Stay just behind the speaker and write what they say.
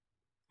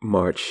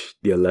March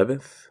the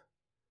 11th,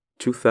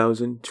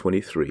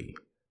 2023,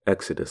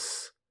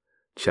 Exodus,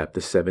 chapter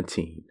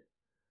 17.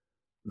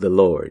 The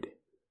Lord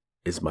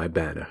is my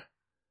banner.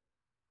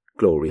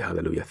 Glory,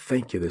 hallelujah.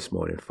 Thank you this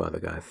morning, Father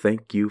God.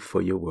 Thank you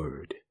for your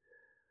word.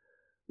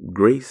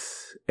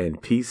 Grace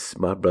and peace,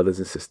 my brothers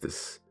and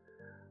sisters.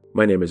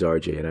 My name is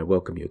RJ, and I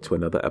welcome you to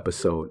another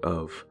episode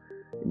of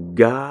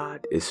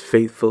God is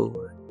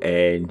Faithful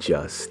and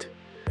Just,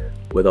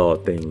 with all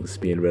things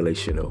being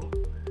relational.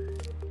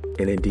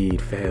 And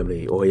indeed,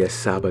 family, hoy es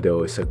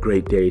sábado. It's a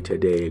great day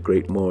today, a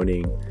great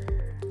morning,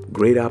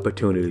 great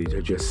opportunity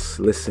to just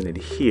listen and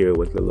hear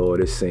what the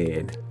Lord is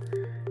saying.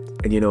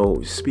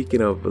 And speaking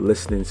of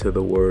listening to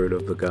the word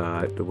of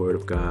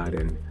God,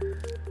 and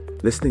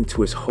listening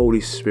to His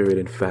Holy Spirit.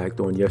 In fact,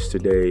 on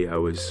yesterday, I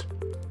was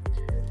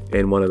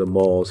in one of the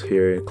malls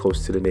here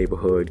close to the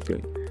neighborhood,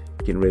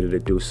 getting ready to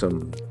do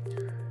some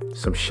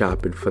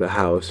shopping for the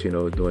house.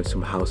 Doing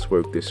some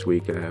housework this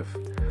week. I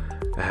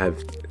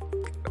have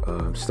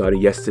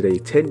starting yesterday,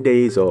 10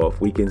 days off,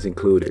 weekends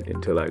included,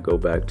 until I go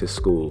back to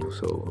school.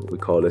 So we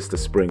call this the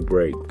spring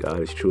break. God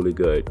is truly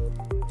good.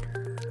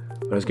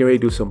 I was getting ready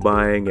to do some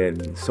buying,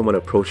 and someone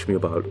approached me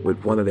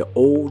with one of the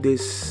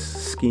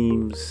oldest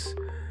schemes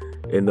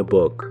in the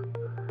book,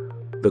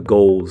 the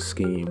gold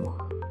scheme.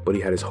 But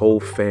he had his whole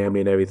family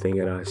and everything,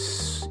 and I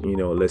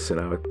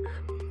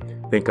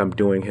think I'm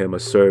doing him a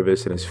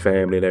service and his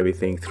family and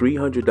everything.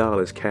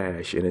 $300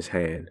 cash in his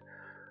hand,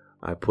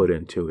 I put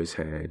into his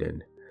hand,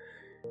 and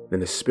then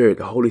the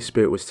Holy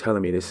Spirit was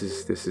telling me this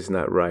is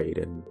not right.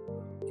 And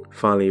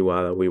finally,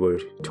 while we were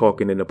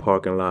talking in the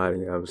parking lot,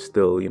 and I was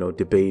still,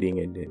 debating,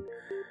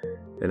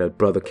 and a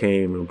brother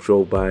came and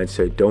drove by and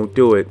said, "Don't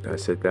do it." I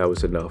said, that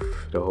was enough.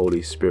 The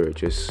Holy Spirit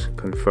just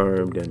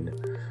confirmed, and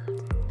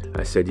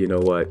I said, you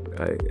know what?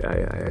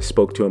 I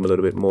spoke to him a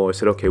little bit more. I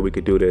said, okay, we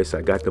could do this.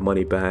 I got the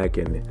money back,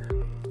 and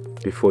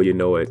before you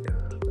know it,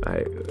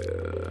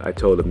 I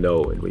told him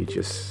no,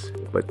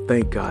 but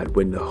thank God,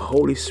 when the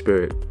Holy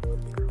Spirit,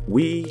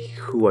 we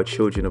who are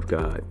children of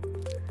God,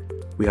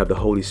 we have the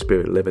Holy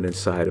Spirit living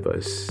inside of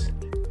us.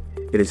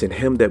 It is in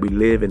Him that we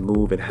live and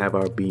move and have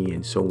our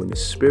being. So when the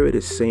Spirit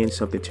is saying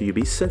something to you,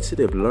 be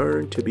sensitive.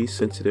 Learn to be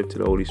sensitive to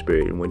the Holy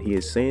Spirit. And when He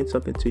is saying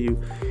something to you,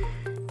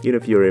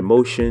 if your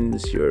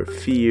emotions, your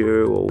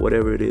fear, or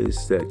whatever it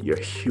is that your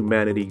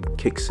humanity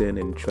kicks in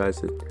and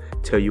tries to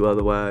tell you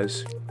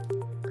otherwise,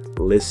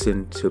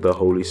 listen to the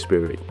Holy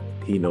Spirit.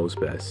 He knows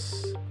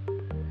best.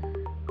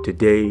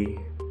 Today,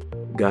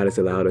 God has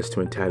allowed us to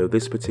entitle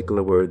this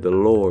particular word, "The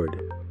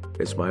Lord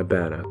is my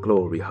banner."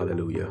 Glory,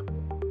 hallelujah.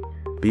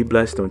 Be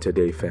blessed on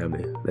today,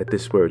 family. Let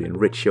this word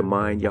enrich your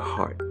mind, your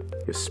heart,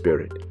 your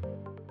spirit.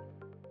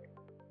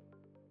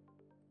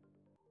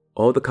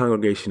 All the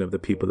congregation of the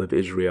people of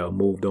Israel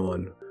moved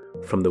on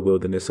from the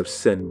wilderness of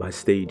sin by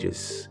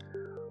stages,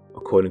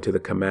 according to the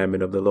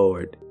commandment of the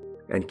Lord,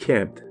 and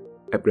camped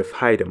at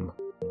Rephidim,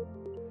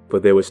 for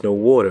there was no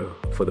water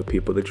for the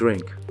people to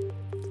drink.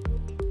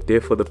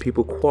 Therefore the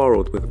people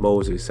quarreled with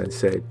Moses and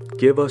said,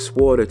 "Give us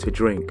water to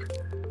drink."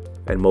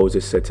 And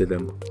Moses said to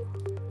them,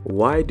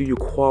 "Why do you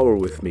quarrel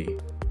with me?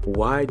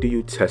 Why do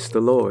you test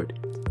the Lord?"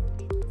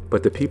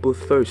 But the people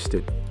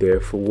thirsted there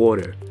for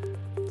water,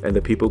 and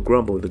the people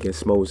grumbled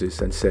against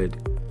Moses and said,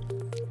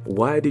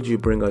 "Why did you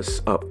bring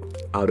us up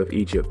out of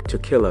Egypt to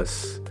kill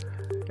us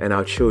and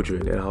our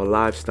children and our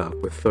livestock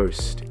with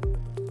thirst?"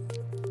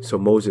 So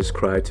Moses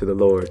cried to the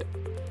Lord,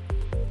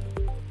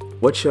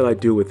 "What shall I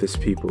do with this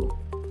people?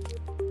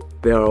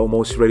 They are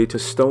almost ready to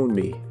stone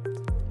me."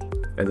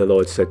 And the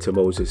Lord said to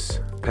Moses,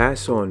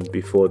 "Pass on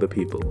before the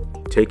people,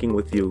 taking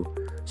with you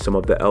some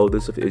of the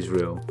elders of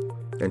Israel,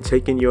 and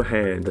take in your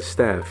hand the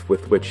staff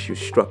with which you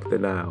struck the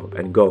Nile,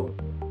 and go.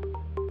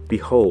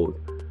 Behold,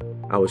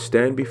 I will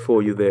stand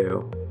before you there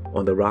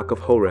on the rock of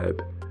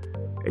Horeb,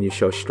 and you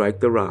shall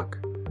strike the rock,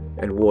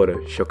 and water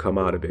shall come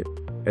out of it,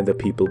 and the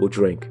people will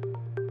drink."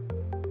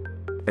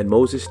 And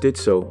Moses did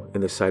so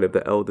in the sight of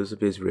the elders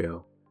of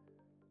Israel.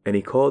 And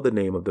he called the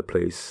name of the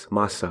place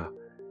Massah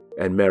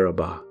and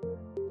Meribah,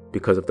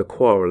 because of the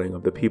quarreling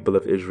of the people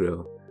of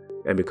Israel,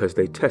 and because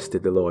they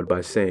tested the Lord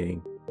by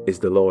saying, "Is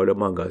the Lord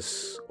among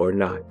us or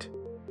not?"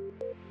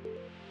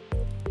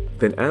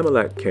 Then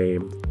Amalek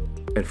came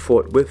and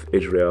fought with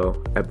Israel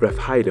at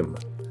Rephidim.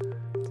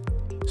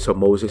 So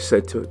Moses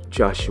said to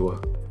Joshua,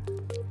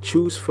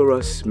 "Choose for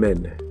us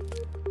men,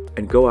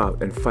 and go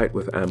out and fight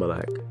with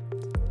Amalek.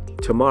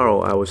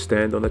 Tomorrow I will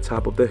stand on the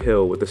top of the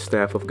hill with the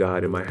staff of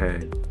God in my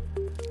hand."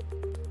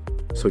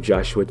 So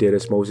Joshua did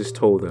as Moses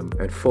told him,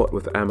 and fought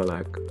with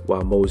Amalek,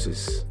 while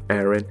Moses,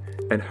 Aaron,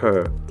 and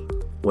Hur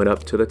went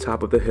up to the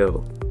top of the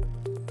hill.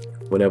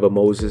 Whenever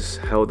Moses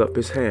held up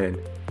his hand,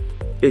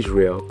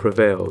 Israel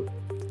prevailed,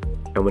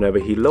 and whenever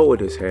he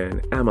lowered his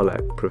hand,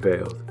 Amalek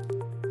prevailed.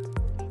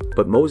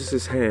 But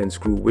Moses' hands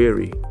grew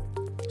weary,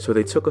 so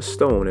they took a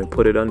stone and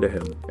put it under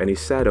him, and he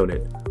sat on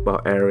it,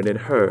 while Aaron and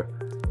Hur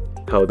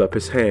held up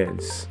his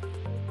hands,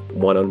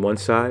 one on one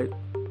side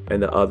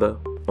and the other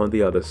on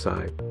the other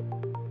side.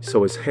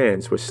 So his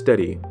hands were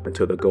steady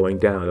until the going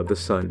down of the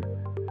sun.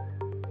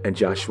 And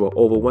Joshua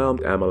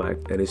overwhelmed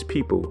Amalek and his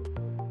people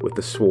with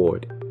the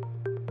sword.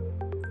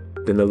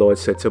 Then the Lord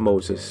said to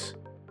Moses,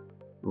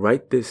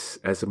 "Write this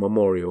as a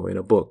memorial in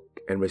a book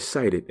and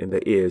recite it in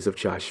the ears of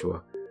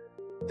Joshua,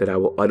 that I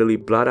will utterly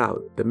blot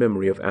out the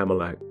memory of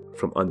Amalek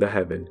from under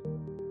heaven."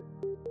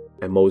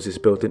 And Moses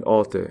built an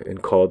altar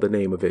and called the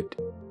name of it,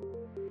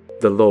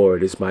 "The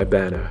Lord is my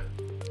banner,"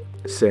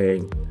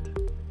 saying,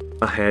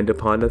 "A hand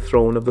upon the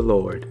throne of the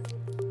Lord.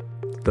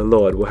 The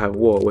Lord will have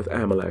war with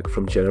Amalek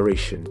from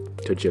generation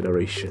to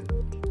generation."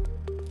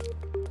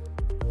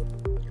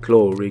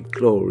 Glory,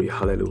 glory,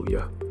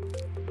 hallelujah.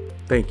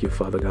 Thank you,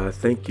 Father God.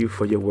 Thank you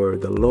for your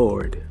word. The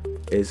Lord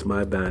is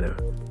my banner.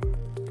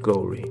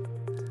 Glory.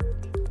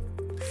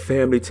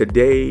 Family,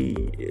 today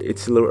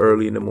it's a little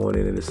early in the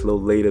morning and it's a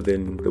little later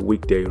than the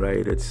weekday,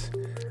 right?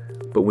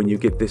 But when you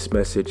get this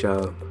message,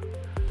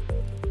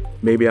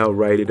 maybe I'll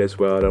write it as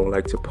well. I don't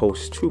like to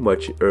post too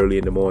much early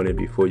in the morning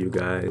before you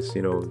guys,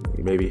 you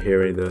may be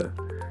hearing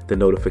the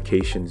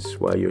notifications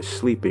while you're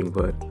sleeping.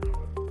 But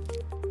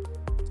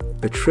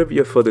the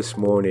trivia for this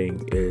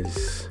morning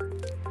is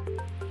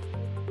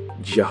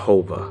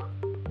Jehovah.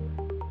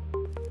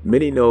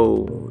 Many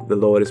know the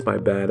Lord is my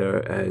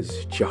banner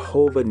as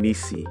Jehovah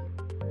Nissi.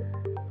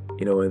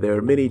 And there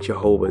are many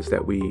Jehovahs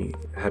that we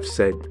have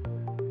said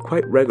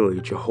quite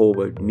regularly: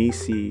 Jehovah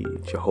Nissi,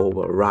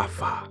 Jehovah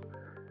Rapha,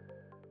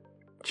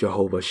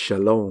 Jehovah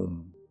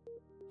Shalom,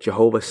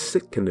 Jehovah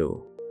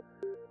Sitkanu,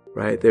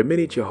 right? There are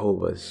many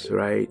Jehovahs,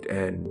 right?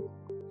 And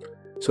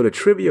so the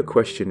trivia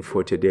question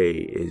for today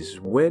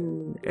is,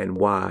 when and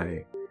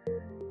why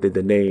did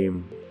the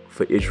name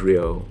for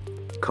Israel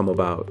come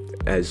about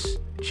as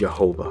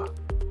Jehovah?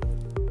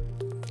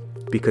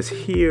 Because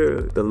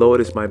here, the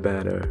Lord is my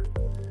banner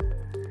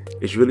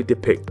is really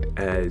depicted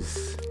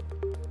as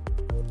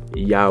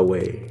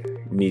Yahweh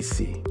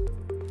Nissi.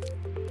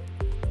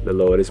 The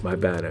Lord is my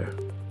banner.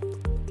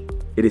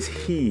 It is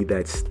He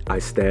that I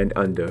stand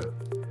under.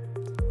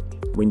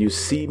 When you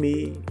see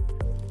me,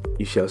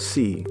 you shall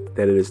see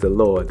that it is the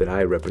Lord that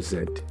I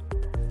represent.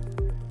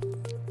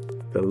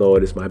 The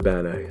Lord is my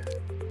banner,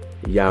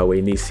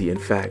 Yahweh Nissi. In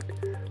fact,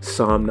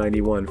 Psalm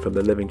 91 from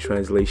the Living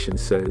Translation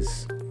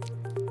says,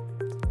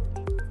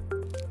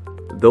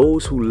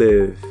 "Those who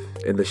live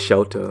in the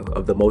shelter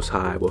of the Most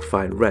High will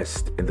find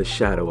rest in the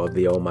shadow of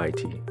the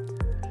Almighty.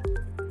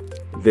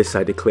 This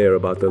I declare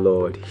about the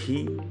Lord.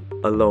 He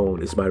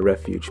alone is my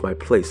refuge, my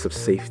place of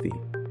safety.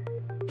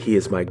 He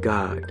is my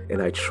God,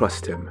 and I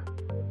trust Him.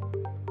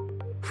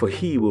 For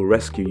He will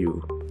rescue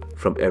you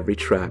from every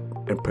trap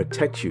and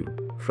protect you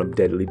from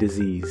deadly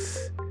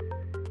disease.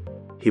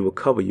 He will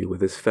cover you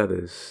with His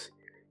feathers.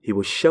 He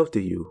will shelter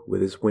you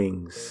with His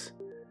wings.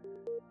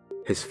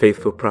 His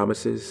faithful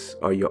promises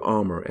are your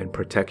armor and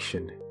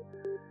protection.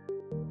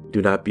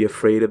 Do not be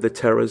afraid of the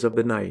terrors of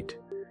the night,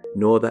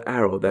 nor the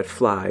arrow that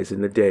flies in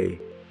the day.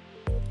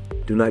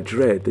 Do not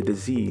dread the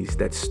disease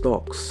that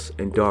stalks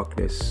in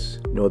darkness,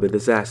 nor the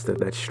disaster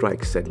that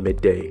strikes at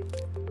midday.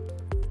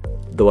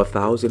 Though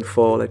 1,000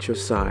 fall at your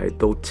side,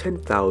 though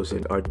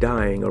 10,000 are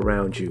dying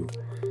around you,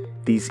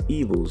 these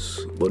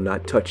evils will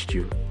not touch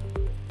you.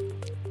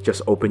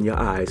 Just open your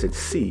eyes and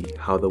see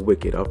how the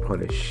wicked are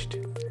punished.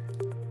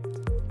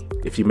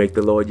 If you make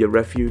the Lord your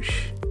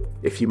refuge,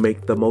 if you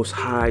make the Most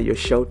High your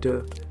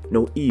shelter,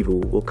 no evil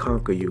will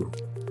conquer you.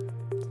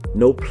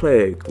 No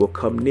plague will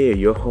come near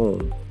your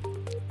home.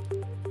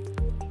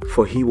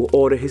 For He will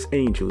order His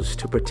angels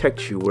to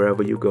protect you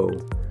wherever you go.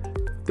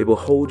 They will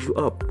hold you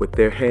up with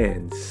their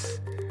hands,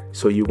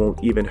 so you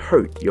won't even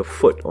hurt your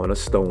foot on a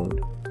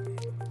stone.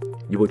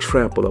 You will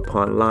trample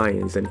upon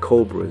lions and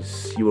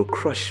cobras. You will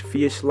crush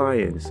fierce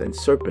lions and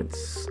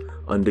serpents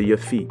under your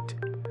feet.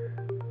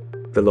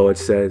 The Lord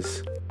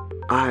says,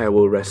 I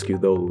will rescue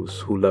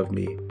those who love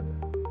me.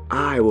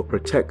 I will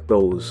protect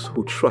those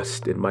who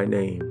trust in my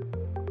name.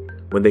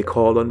 When they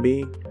call on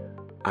me,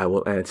 I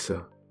will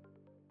answer.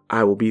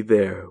 I will be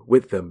there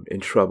with them in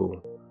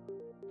trouble.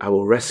 I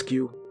will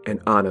rescue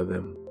and honor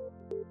them.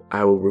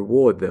 I will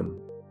reward them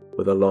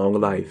with a long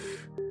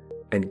life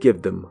and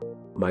give them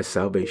my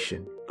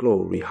salvation.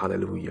 Glory,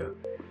 hallelujah.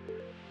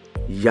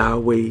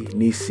 Yahweh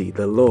Nissi,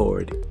 the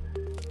Lord,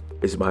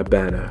 is my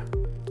banner.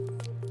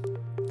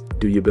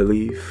 Do you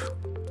believe?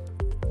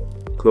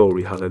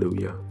 Glory,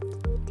 hallelujah.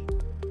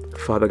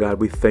 Father God,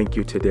 we thank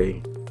you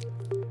today.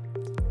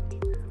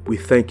 We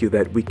thank you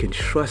that we can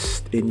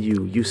trust in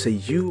you. You say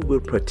you will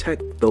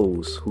protect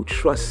those who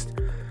trust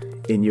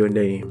in your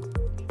name.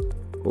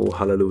 Oh,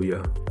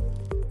 hallelujah.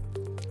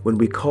 When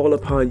we call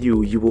upon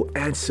you, you will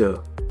answer.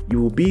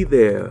 You will be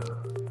there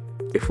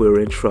if we're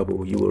in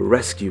trouble. You will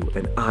rescue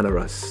and honor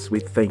us. We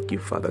thank you,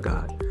 Father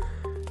God.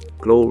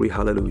 Glory,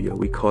 hallelujah.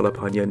 We call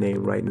upon your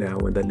name right now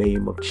in the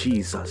name of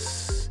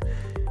Jesus,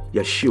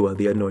 Yeshua,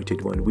 the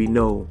Anointed One. We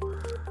know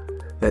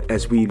that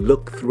as we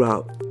look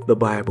throughout the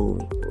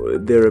Bible,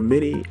 there are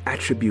many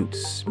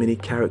attributes, many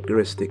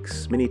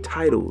characteristics, many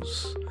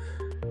titles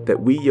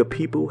that we, your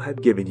people,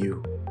 have given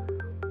you.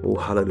 Oh,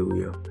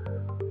 hallelujah.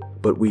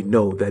 But we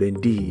know that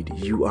indeed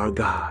you are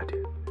God.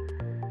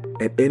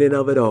 And in and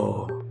of it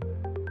all,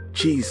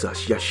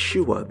 Jesus,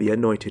 Yeshua, the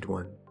Anointed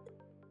One.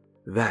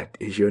 That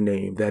is your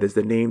name. That is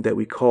the name that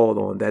we call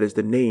on. That is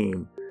the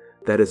name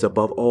that is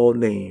above all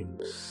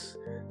names.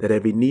 That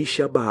every knee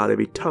shall bow,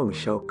 every tongue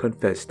shall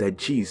confess that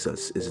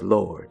Jesus is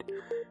Lord.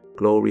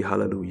 Glory,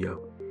 hallelujah.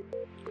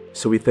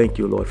 So we thank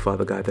you, Lord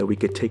Father God, that we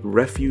could take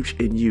refuge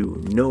in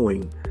you,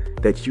 knowing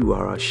that you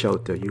are our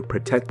shelter. You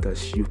protect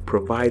us. You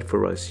provide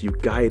for us. You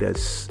guide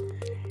us.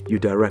 You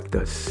direct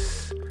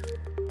us.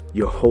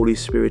 Your Holy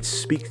Spirit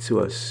speaks to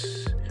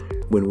us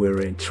when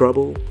we're in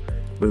trouble,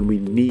 when we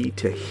need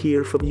to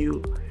hear from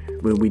you,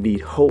 when we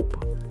need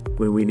hope,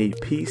 when we need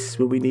peace,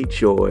 when we need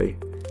joy,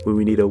 when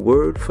we need a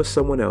word for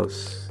someone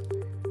else.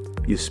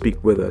 You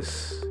speak with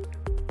us.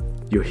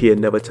 You're here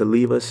never to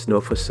leave us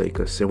nor forsake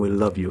us, and we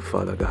love you,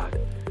 Father God.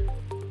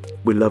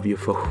 We love you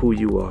for who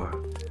you are,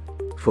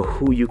 for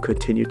who you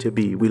continue to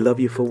be. We love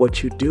you for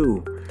what you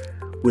do.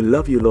 We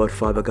love you, Lord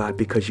Father God,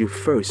 because you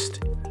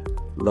first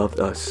loved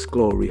us.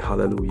 Glory,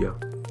 hallelujah.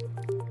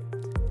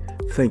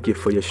 Thank you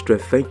for your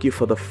strength. Thank you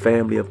for the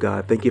family of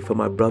God. Thank you for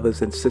my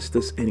brothers and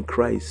sisters in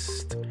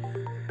Christ.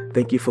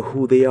 Thank you for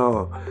who they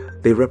are.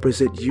 They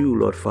represent you,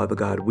 Lord Father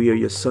God. We are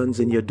your sons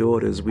and your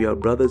daughters. We are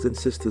brothers and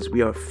sisters.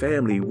 We are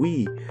family.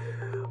 We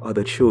are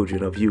the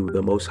children of you,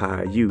 the Most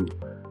High. You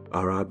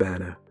are our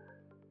banner.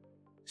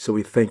 So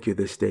we thank you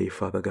this day,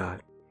 Father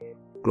God.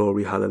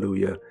 Glory,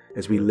 hallelujah.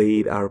 As we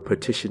laid our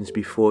petitions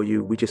before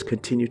you, we just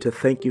continue to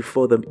thank you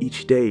for them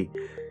each day,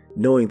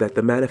 knowing that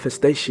the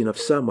manifestation of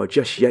some are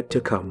just yet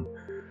to come.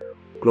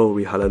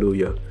 Glory,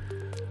 hallelujah.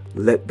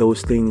 Let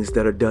those things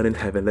that are done in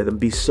heaven, let them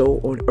be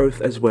so on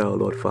earth as well,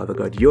 Lord Father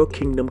God. Your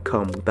kingdom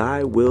come,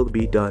 thy will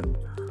be done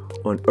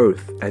on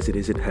earth as it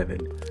is in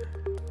heaven.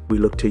 We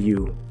look to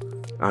you,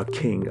 our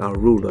King, our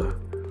ruler.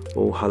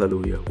 Oh,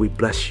 hallelujah. We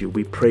bless you,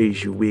 we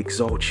praise you, we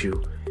exalt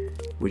you.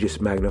 We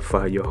just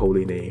magnify your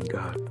holy name,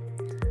 God.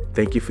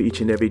 Thank you for each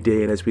and every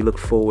day. And as we look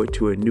forward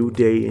to a new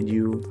day in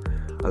you,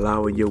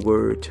 allowing your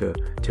word to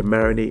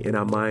marinate in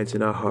our minds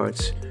and our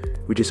hearts,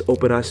 we just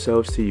open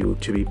ourselves to you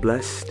to be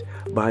blessed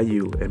by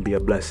you and be a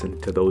blessing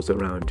to those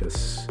around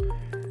us.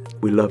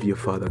 We love you,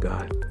 Father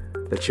God.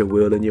 Let your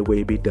will and your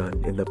way be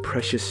done in the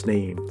precious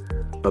name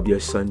of your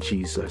Son,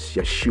 Jesus,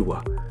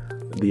 Yeshua,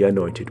 the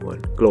Anointed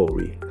One.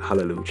 Glory,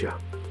 hallelujah.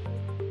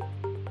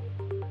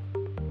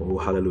 Oh,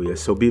 hallelujah.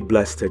 So be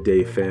blessed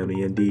today,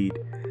 family. Indeed,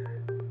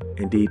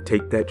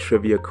 take that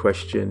trivia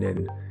question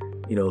and,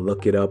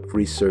 look it up,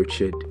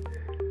 research it.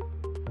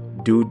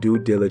 Do due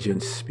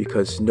diligence,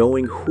 because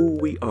knowing who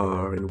we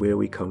are and where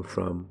we come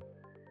from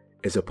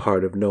is a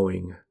part of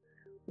knowing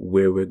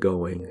where we're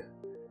going.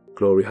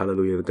 Glory,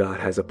 hallelujah.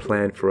 God has a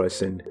plan for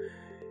us, and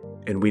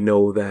we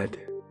know that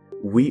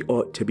we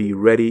ought to be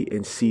ready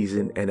in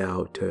season and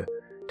out to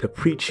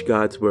preach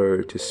God's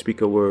word, to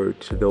speak a word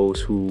to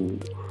those who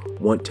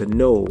want to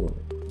know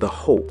the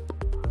hope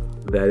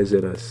that is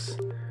in us.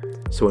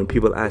 So when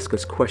people ask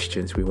us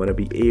questions, we want to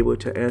be able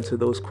to answer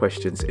those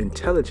questions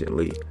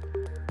intelligently,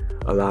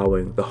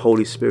 allowing the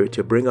Holy Spirit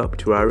to bring up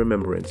to our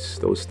remembrance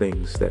those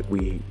things that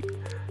we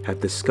have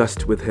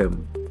discussed with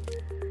Him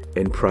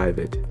in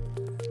private.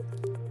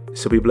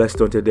 So be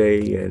blessed on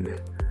today,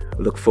 and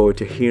look forward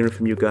to hearing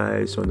from you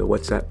guys on the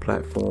WhatsApp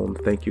platform.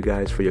 Thank you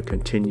guys for your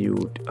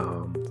continued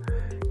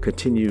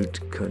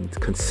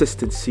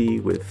consistency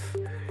with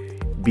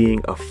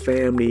being a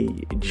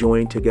family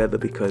joined together,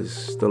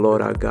 because the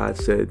Lord our God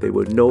said they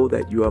will know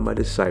that you are my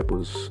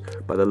disciples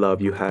by the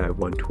love you have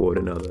one toward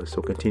another.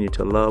 So continue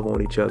to love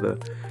on each other,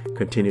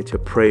 continue to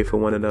pray for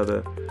one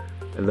another,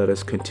 and let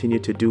us continue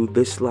to do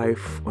this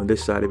life on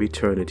this side of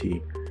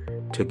eternity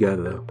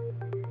together,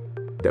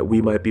 that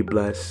we might be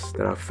blessed,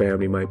 that our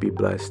family might be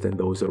blessed, and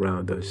those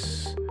around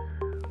us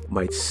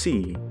might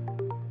see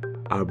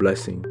our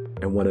blessing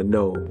and want to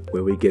know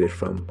where we get it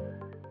from,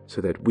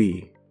 so that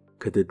we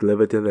could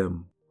deliver to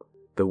them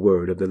the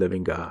word of the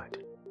living God.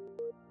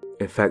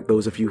 In fact,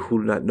 those of you who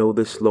do not know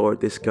this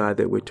Lord, this God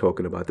that we're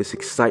talking about, this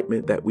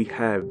excitement that we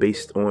have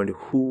based on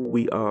who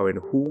we are and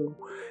who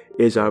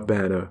is our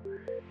banner,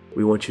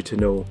 we want you to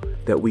know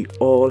that we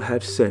all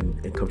have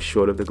sinned and come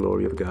short of the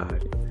glory of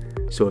God.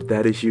 So if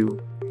that is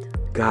you,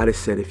 God has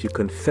said, if you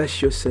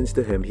confess your sins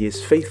to Him, He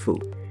is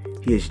faithful,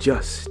 He is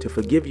just to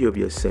forgive you of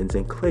your sins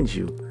and cleanse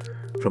you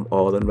from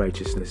all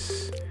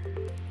unrighteousness.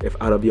 If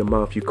out of your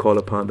mouth you call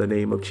upon the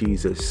name of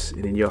Jesus,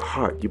 and in your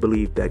heart you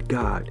believe that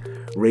God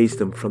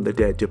raised Him from the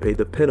dead to pay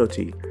the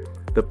penalty,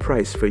 the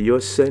price for your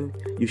sin,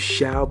 you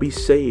shall be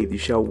saved. You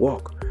shall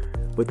walk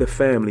with the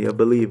family of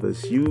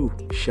believers. You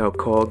shall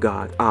call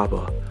God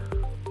Abba,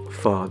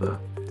 Father.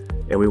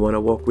 And we want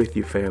to walk with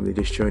you, family.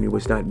 This journey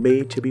was not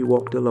made to be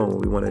walked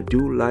alone. We want to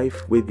do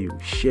life with you,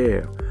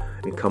 share,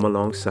 and come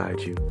alongside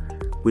you.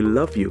 We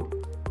love you.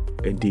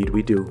 Indeed,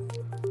 we do.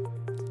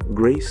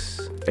 Grace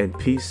and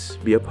peace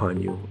be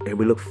upon you, and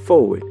we look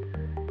forward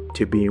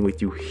to being with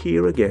you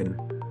here again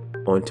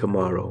on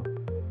tomorrow.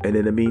 And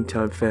in the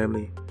meantime,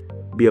 family,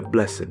 be a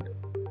blessing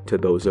to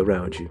those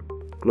around you.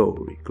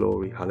 Glory,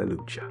 glory,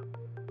 hallelujah.